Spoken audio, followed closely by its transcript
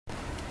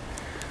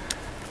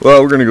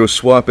Well, we're going to go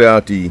swap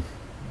out the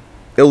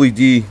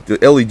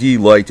LED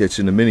light that's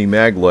in the Mini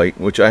Maglite,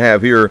 which I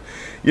have here.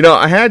 You know,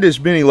 I had this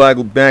Mini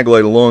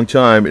Maglite a long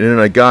time, and then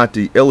I got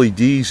the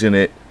LEDs in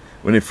it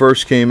when it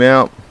first came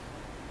out.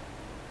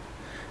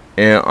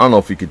 And I don't know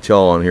if you could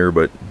tell on here,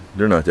 but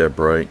they're not that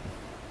bright.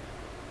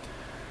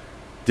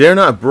 They're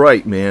not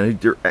bright, man.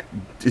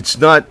 It's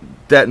not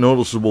that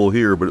noticeable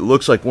here, but it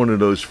looks like one of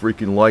those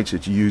freaking lights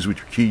that you use with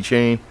your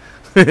keychain.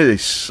 They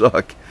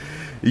suck.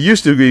 It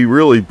used to be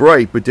really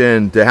bright, but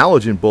then the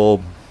halogen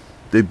bulb,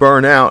 they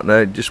burn out, and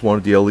I just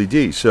wanted the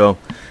LED. So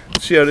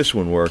let's see how this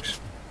one works.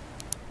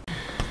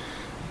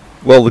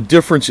 Well, the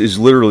difference is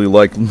literally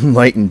like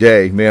night and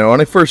day, man.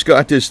 When I first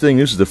got this thing,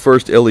 this is the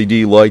first LED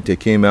light that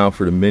came out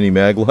for the Mini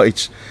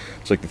Maglites.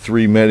 It's like the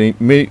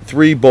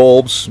three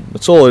bulbs.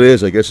 That's all it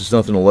is. I guess it's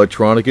nothing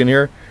electronic in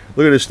here.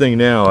 Look at this thing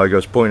now. I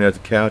was pointing at the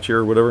couch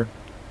here or whatever.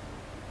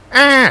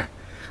 Ah!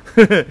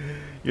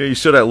 Yeah, you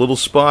saw that little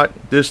spot?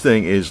 This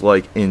thing is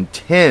like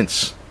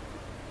intense.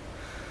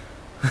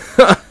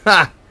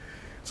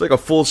 It's like a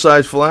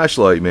full-size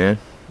flashlight, man.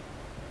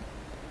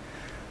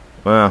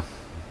 Wow.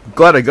 I'm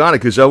glad I got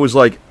it, because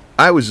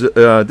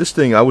this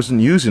thing, I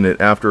wasn't using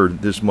it after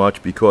this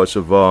much because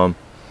of the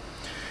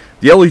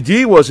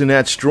LED wasn't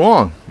that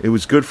strong. It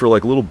was good for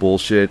like little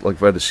bullshit, like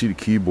if I had to see the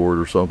keyboard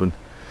or something.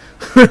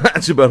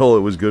 That's about all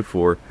it was good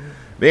for.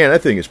 Man,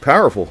 that thing is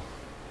powerful.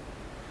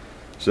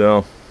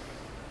 So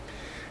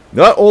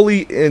not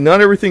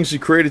everything's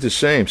created the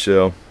same,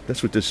 so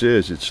that's what this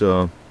is. It's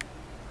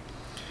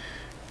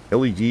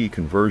LED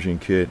conversion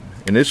kit,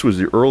 and this was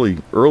the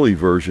early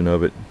version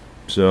of it.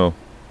 So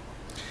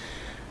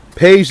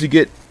pays to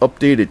get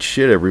updated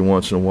shit every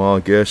once in a while, I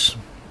guess.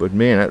 But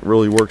man, that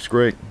really works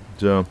great.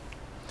 So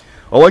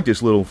I like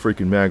this little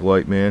freaking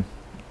Maglite, man.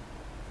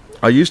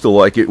 I used to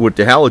like it with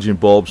the halogen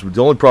bulbs, but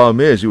the only problem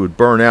is it would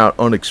burn out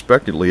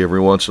unexpectedly every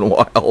once in a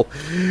while,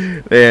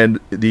 and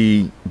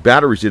the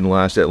batteries didn't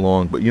last that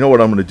long. But you know what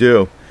I'm going to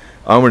do?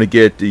 I'm going to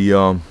get the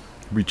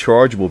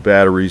rechargeable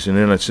batteries, and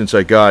then since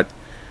I got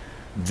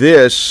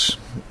this,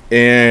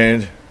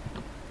 and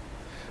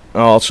I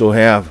also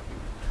have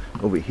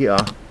over here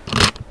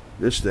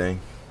this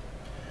thing,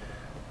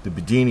 the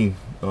Bedini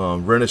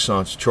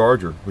Renaissance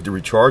charger with the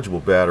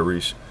rechargeable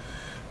batteries.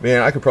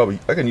 Man, I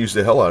can use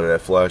the hell out of that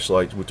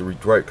flashlight with the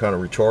right kind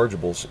of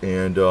rechargeables,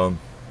 and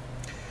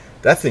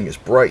that thing is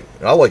bright.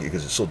 And I like it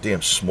because it's so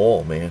damn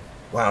small, man.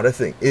 Wow, that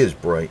thing is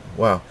bright.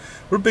 Wow,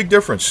 what a big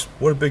difference!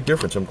 What a big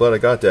difference! I'm glad I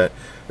got that.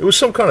 It was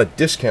some kind of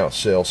discount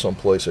sale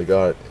someplace. I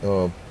got it.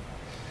 I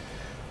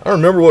don't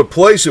remember what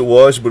place it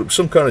was, but it was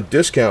some kind of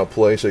discount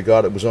place. I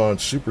got it. It was on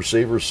Super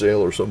Saver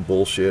sale or some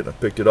bullshit. I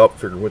picked it up,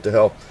 figured what the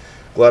hell.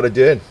 Glad I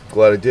did.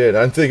 Glad I did.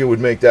 I didn't think it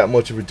would make that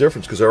much of a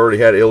difference because I already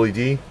had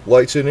LED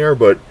lights in there,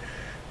 but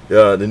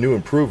the new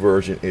improved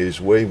version is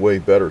way, way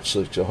better. It's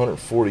like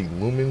 140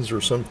 lumens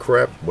or some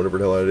crap, whatever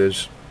the hell that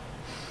is.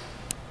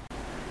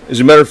 As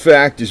a matter of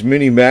fact, this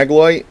Mini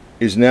Maglite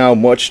is now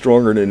much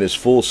stronger than this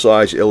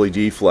full-size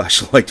LED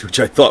flashlight, which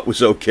I thought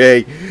was okay.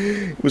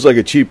 It was like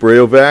a cheap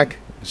Rayovac.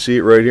 See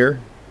it right here?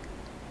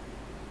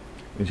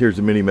 And here's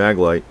the Mini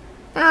Maglite.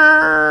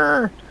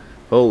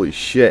 Holy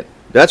shit.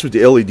 That's with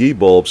the LED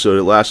bulb, so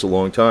it lasts a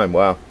long time.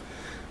 Wow.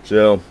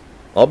 So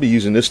I'll be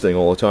using this thing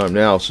all the time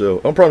now.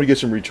 So I'll probably get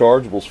some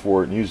rechargeables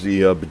for it and use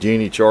the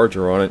Bedini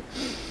charger on it.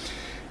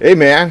 Hey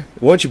man,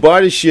 once you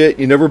buy this shit,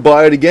 you never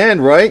buy it again,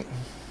 right?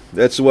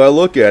 That's the way I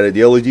look at it.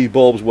 The LED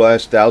bulbs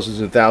last thousands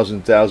and thousands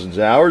and thousands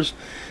of hours,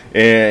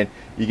 and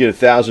you get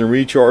 1,000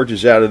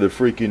 recharges out of the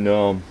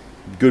freaking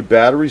good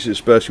batteries,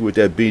 especially with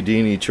that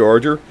Bedini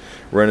charger,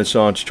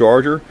 Renaissance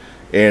charger,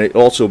 and it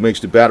also makes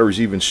the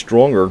batteries even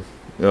stronger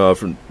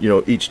from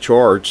each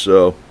charge.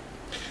 So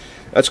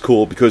that's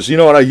cool, because you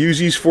know what I use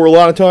these for a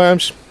lot of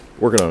times?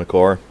 Working on a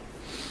car.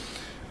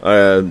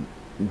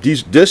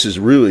 This is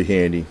really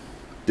handy.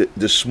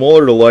 The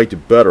smaller the light, the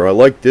better. I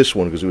like this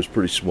one because it was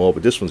pretty small,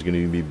 but this one's going to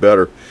even be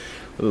better.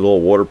 It's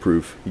all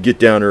waterproof. You get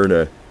down there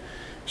and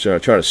trying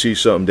to see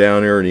something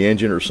down there in the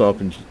engine or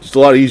something. It's a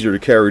lot easier to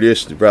carry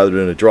this rather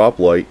than a drop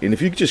light. And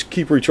if you just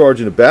keep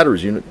recharging the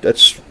batteries, and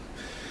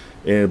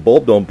the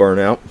bulb don't burn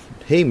out,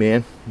 hey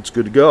man, it's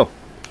good to go.